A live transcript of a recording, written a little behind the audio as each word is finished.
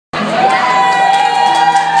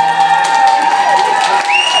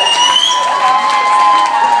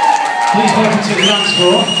to the dance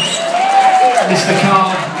floor, Mr.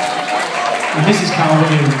 Carl and Mrs. Carl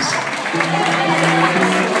Williams.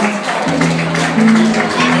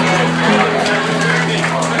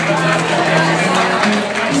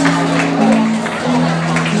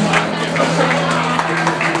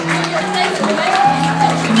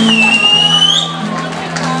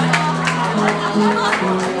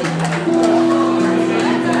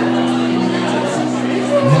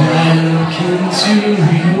 When I look into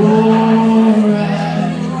your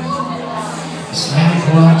eyes, it's like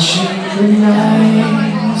watching the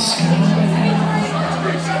night sky,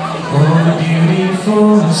 or the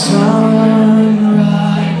beautiful sunrise.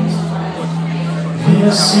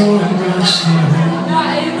 There's so much there,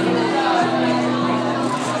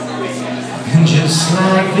 and just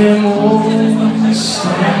like them old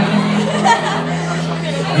stars,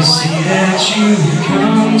 you see that you've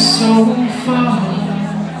come so far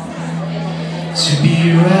to be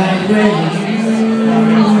right where you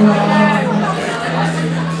are.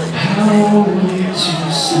 How old is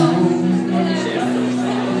your soul?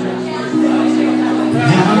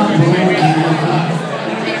 Now I won't give up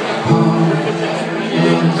on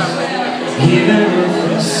us, even if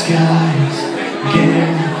the skies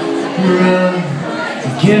get rough.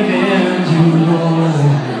 Giving you all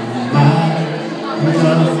my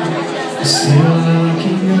love, still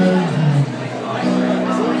looking up.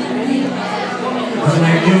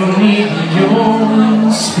 When you need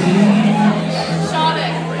your space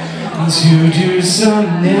to do some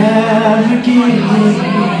navigating,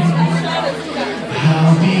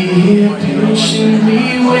 I'll be here patiently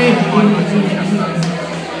waiting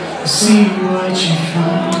to see what you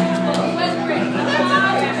find.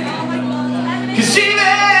 'Cause even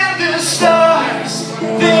the stars,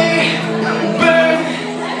 they burn,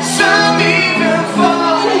 some even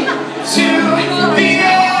fall to the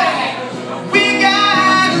earth. We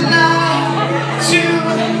got a lot to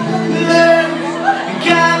learn,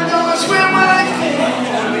 God knows we're worth it.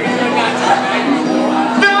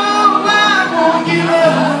 No, I won't give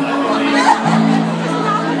up.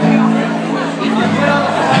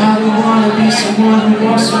 I don't wanna be someone who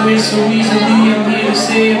walks away so easily. I'm here to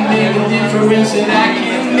say and make a difference that I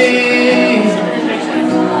can make.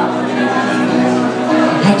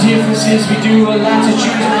 Our difference is we do a lot to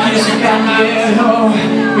choose a kiss and got me at home.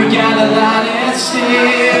 We got a lot at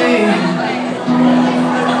stake.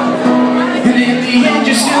 And in the end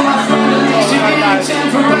you're still my friend. At least you gave me time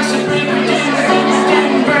for us to break. We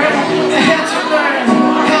didn't burn. I had to learn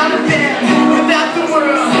how to bend without the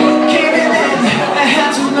world caving in. I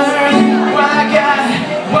had to learn what I got,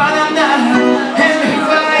 what I'm not, and who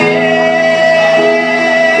I am.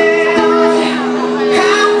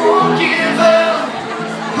 I won't give up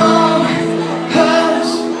on us,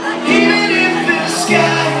 even if the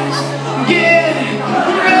skies get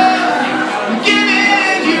rough.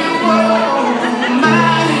 Giving you all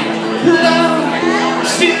my love,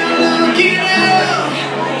 still looking up,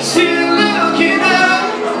 still looking up.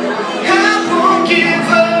 I won't give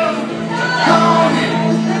up on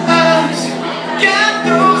us. God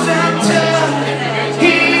knows I'm tough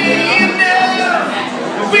enough.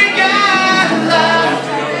 We got a lot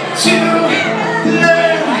to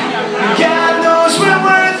learn. God knows we're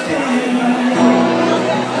worth it.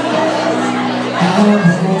 I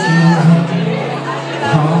won't give up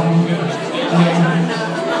on us.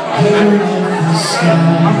 Even if the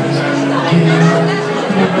skies get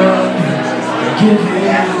rough, giving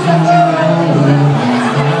you all my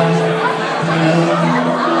love,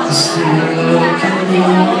 still looking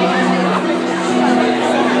up.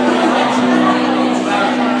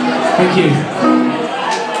 Thank you.